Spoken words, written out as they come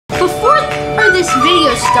this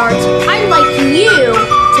video starts, I'd like you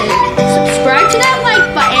to subscribe to that like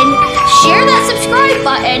button, share that subscribe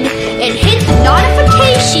button, and hit the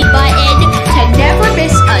notification button to never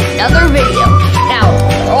miss another video. Now,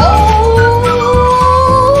 roll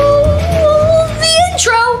the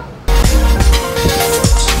intro.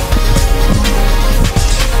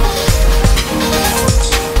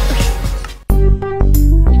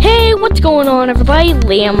 Hey, what's going on, everybody?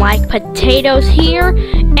 liamlikepotatos here,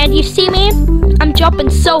 and you see me? I'm jumping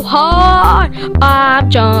so hard. I'm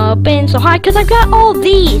jumping so hard because I've got all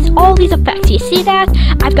these effects. You see that?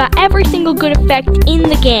 I've got every single good effect in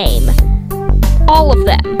the game. All of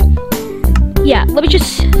them. Yeah, let me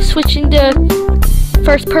just switch into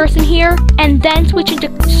first person here, and then switch into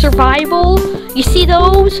survival. You see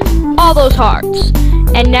those? All those hearts.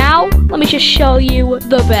 And now, let me just show you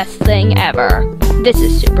the best thing ever. This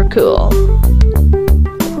is super cool.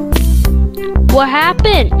 What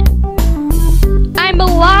happened? I'm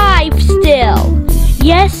alive still.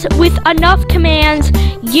 Yes, with enough commands,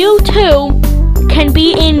 you too can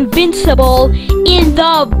be invincible in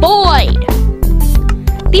the void.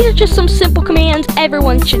 These are just some simple commands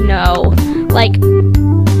everyone should know. Like,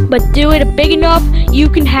 but do it big enough, you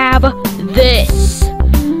can have this.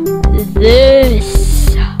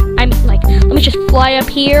 I mean, like, let me just fly up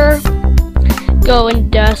here. Go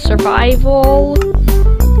into survival.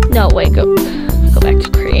 No, wait, go back to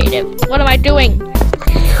creative. What am I doing?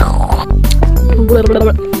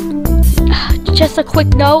 Just a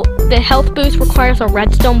quick note, the health boost requires a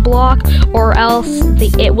redstone block or else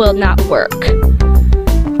it will not work.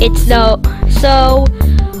 So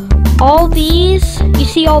all these, you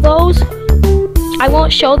see all those? I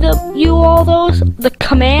won't show you all those. The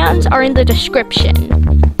commands are in the description.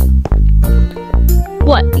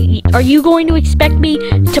 What, are you going to expect me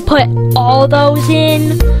to put all those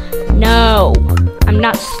in? No, I'm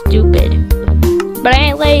not stupid. But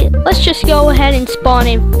anyway, let's just go ahead and spawn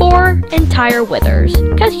in 4 entire withers.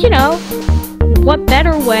 Because, you know, what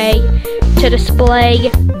better way to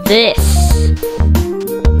display this?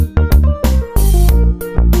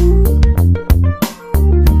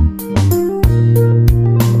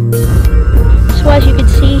 So as you can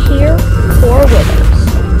see here, 4 withers.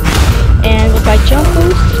 And with my jump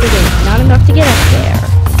boost, it is not enough to get up there.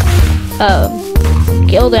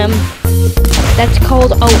 Kill them. That's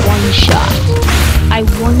called a one-shot. I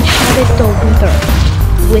one-shotted the wither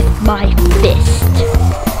with my fist.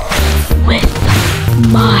 With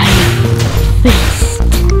my fist.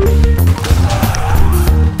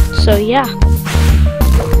 So yeah.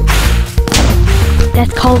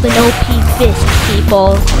 That's called an OP fist,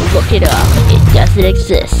 people. Look it up. It doesn't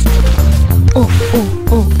exist.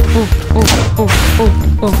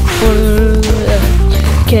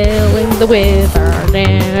 Killing the wither.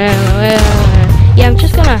 Yeah, I'm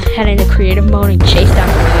just gonna head into creative mode and chase down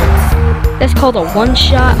the wither. That's called a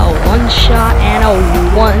one-shot, and a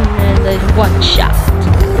one-shot.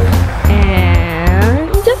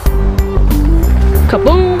 And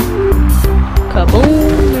kaboom,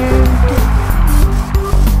 kaboom,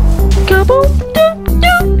 and kaboom.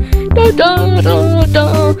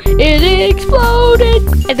 It exploded,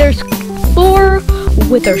 and there's 4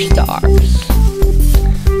 wither stars.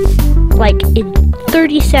 Like in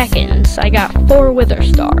 30 seconds, I got 4 wither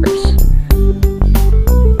stars.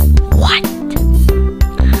 What?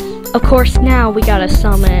 Of course, now we gotta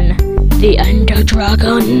summon the Ender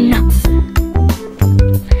Dragon.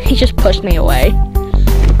 He just pushed me away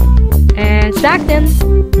and smacked him.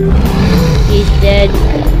 He's dead.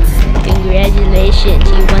 Congratulations,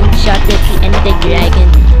 you one-shot the Ender Dragon.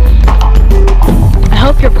 I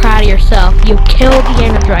hope you're proud of yourself. You killed the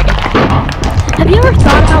Ender Dragon. Have you ever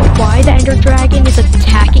thought about why the Ender Dragon is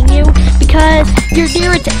attacking you? Because you're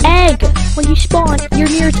near its egg. When you spawn, you're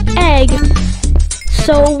near its egg.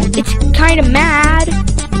 So it's kind of mad.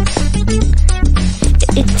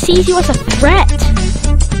 It sees you as a threat.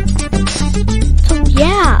 So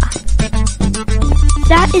yeah.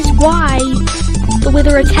 That is why the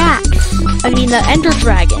wither attacks. I mean the Ender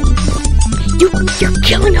Dragon. You're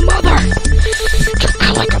killing a mother. You're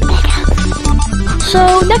killing a mother.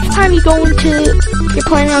 So next time you're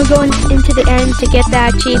planning on going into the end to get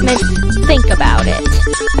that achievement, think about it.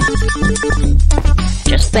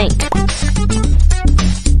 Just think.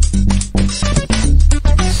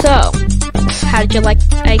 So, how did you like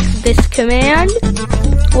this command?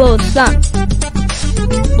 Well, it's not.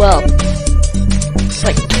 Well, it's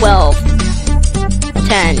like 12,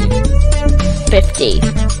 10, 50,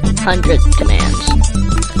 100 commands.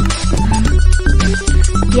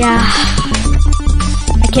 Yeah.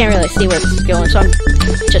 I can't really see where this is going, so I'm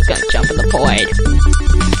just gonna jump in the void.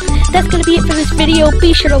 that's gonna be it for this video.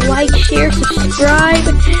 Be sure to like, share, subscribe,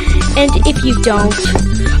 and if you don't,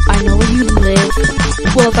 I know where you live.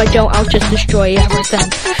 Well, if I don't, I'll just destroy everything,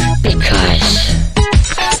 because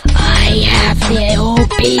I have the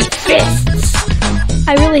OP fists.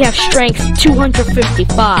 I really have strength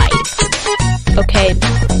 255. Okay,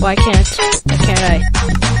 why can't I?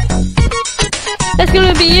 That's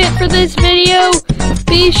gonna be it for this video.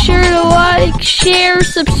 Be sure to like, share,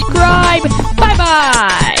 subscribe.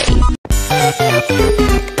 Bye-bye!